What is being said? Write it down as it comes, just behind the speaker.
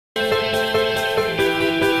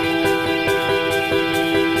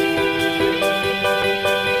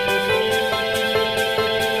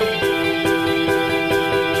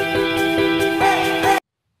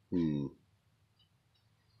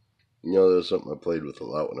was something I played with a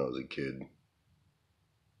lot when I was a kid.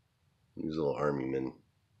 These little army men.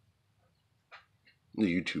 The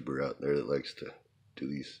YouTuber out there that likes to do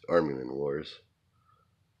these army men wars.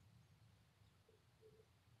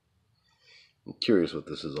 I'm curious what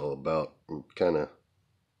this is all about. I'm kind of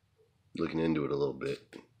looking into it a little bit.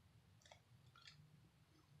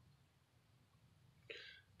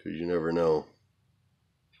 Because you never know.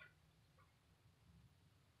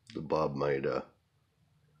 The Bob might have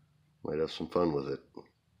some fun with it.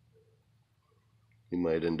 He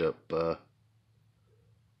might end up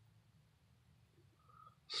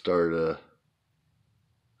start a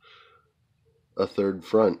third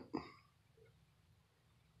front.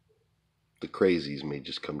 The crazies may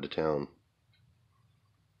just come to town.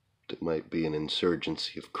 It might be an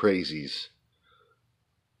insurgency of crazies.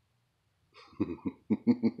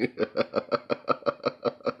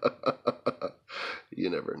 You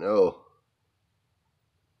never know.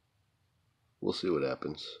 We'll see what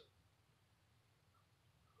happens.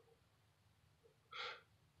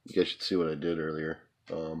 You guys should see what I did earlier.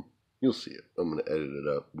 You'll see it. I'm going to edit it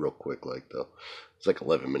up real quick, though. It's like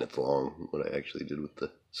 11 minutes long, what I actually did with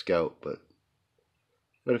the Scout, but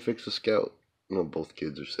I had to fix the Scout. You know, both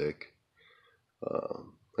kids are sick. I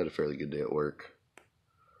had a fairly good day at work.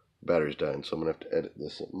 Battery's dying, so I'm going to have to edit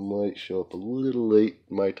this. It might show up a little late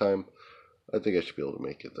my time. I think I should be able to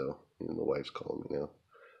make it, though. Even the wife's calling me now.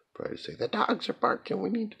 Probably say, the dogs are barking. We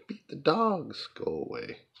need to beat the dogs. Go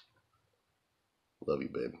away. Love you,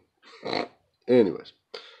 babe. Anyways,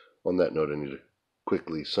 on that note, I need to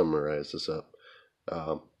quickly summarize this up.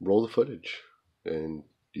 Roll the footage. And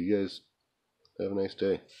you guys have a nice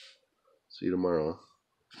day. See you tomorrow.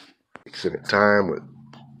 Fixing It Time with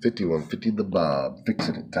 5150 The Bob.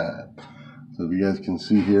 Fixing It Time. So if you guys can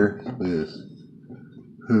see here, look at this.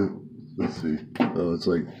 Let's see. Oh, it's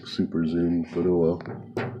like super zoomed, but oh well.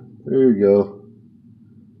 There you go.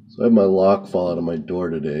 So I had my lock fall out of my door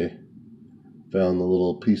today. Found the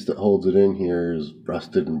little piece that holds it in here is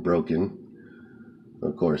rusted and broken.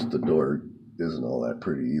 Of course, the door isn't all that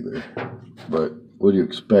pretty either. But what do you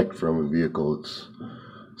expect from a vehicle? It's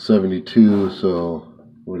 72, so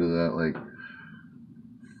what is that, like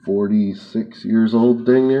 46 years old,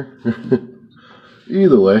 dang near?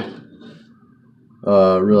 Either way,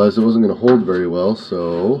 realized it wasn't going to hold very well,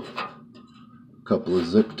 so a couple of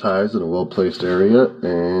zip ties in a well-placed area,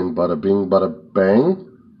 and bada bing, bada bang,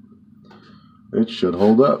 it should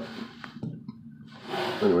hold up.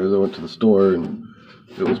 Anyways, I went to the store and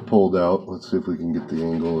it was pulled out. Let's see if we can get the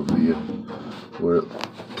angle of the where it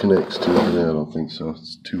connects to. Yeah, I don't think so.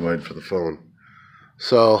 It's too wide for the phone.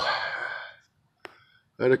 So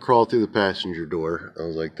I had to crawl through the passenger door. I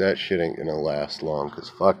was like, that shit ain't gonna last long, because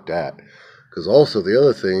fuck that. Because also the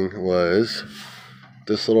other thing was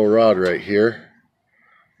this little rod right here,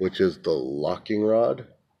 which is the locking rod,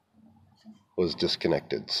 was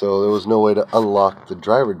disconnected. So there was no way to unlock the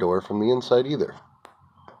driver door from the inside either.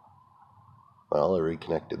 Well, I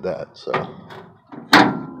reconnected that, so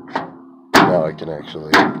now I can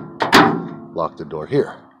actually lock the door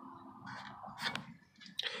here.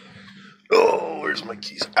 Oh, where's my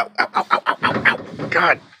keys? Ow, ow, ow, ow, ow, ow, ow.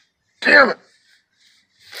 God damn it.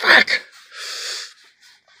 Fuck.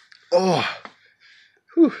 Oh.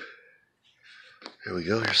 Whew. Here we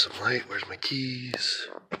go. Here's some light. Where's my keys?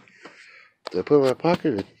 Did I put them in my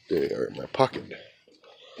pocket? There they are in my pocket.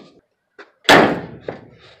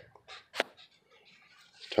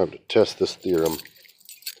 Time to test this theorem.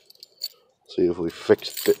 See if we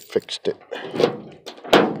fixed it.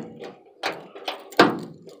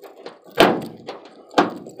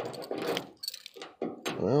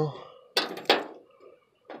 Well,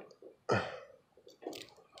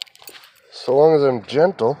 so long as I'm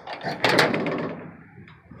gentle,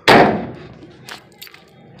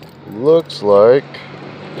 looks like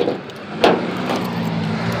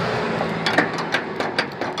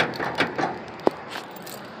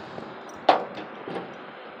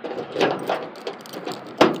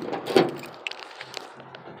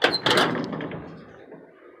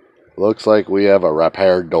we have a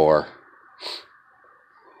repair door.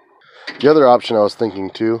 The other option I was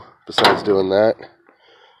thinking too, besides doing that,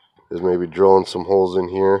 is maybe drilling some holes in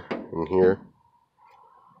here and here,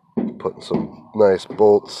 putting some nice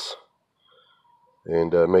bolts,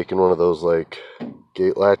 and making one of those like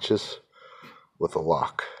gate latches with a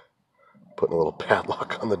lock, putting a little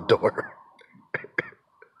padlock on the door.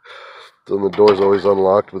 Then the door's always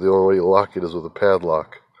unlocked, but the only way you lock it is with a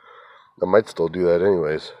padlock. I might still do that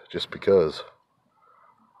anyways, just because.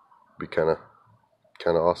 Be kind of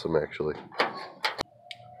awesome, actually.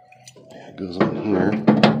 It goes on here.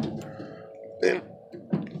 And,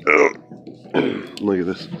 look at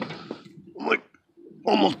this.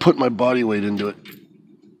 almost put my body weight into it,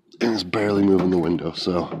 and it's barely moving the window,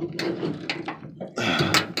 so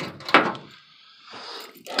I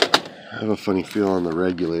have a funny feel on the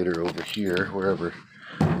regulator over here, wherever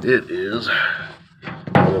it is. I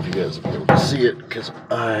don't know if you guys will be able to see it, because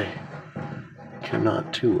I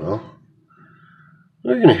cannot too well.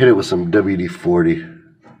 We're going to hit it with some WD-40.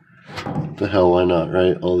 What the hell, why not,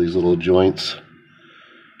 right? All these little joints,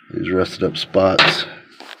 these rusted up spots.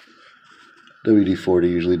 WD-40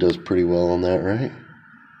 usually does pretty well on that, right?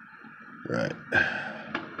 Right.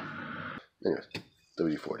 Anyways,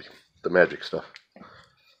 WD-40, the magic stuff.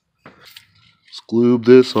 Skloob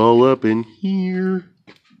this all up in here.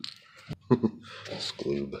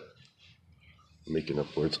 Skloob. Making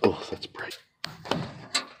up words. Oh, that's bright.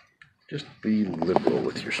 Just be liberal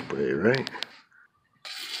with your spray, right?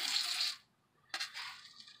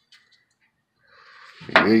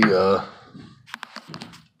 Yeah.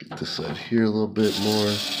 Get this side here a little bit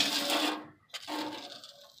more.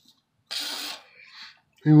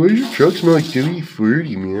 Hey, why does your truck smell like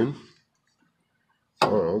WD-40, man? I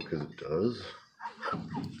don't know, because it does.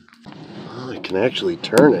 Oh, I can actually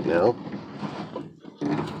turn it now.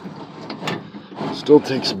 Still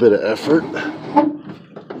takes a bit of effort,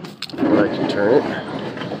 but I can turn it.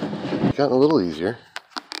 It's gotten a little easier.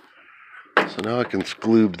 So now I can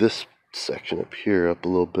skloob this section up here up a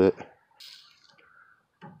little bit.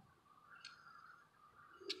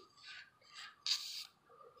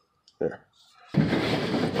 There.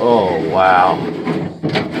 Oh, wow.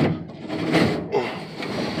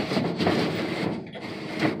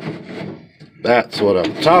 That's what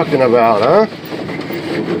I'm talking about, huh?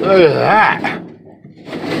 Look at that.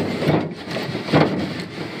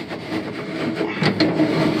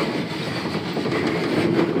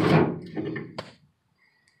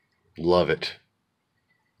 Love it.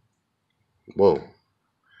 Whoa.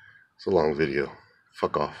 It's a long video.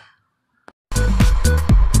 Fuck off.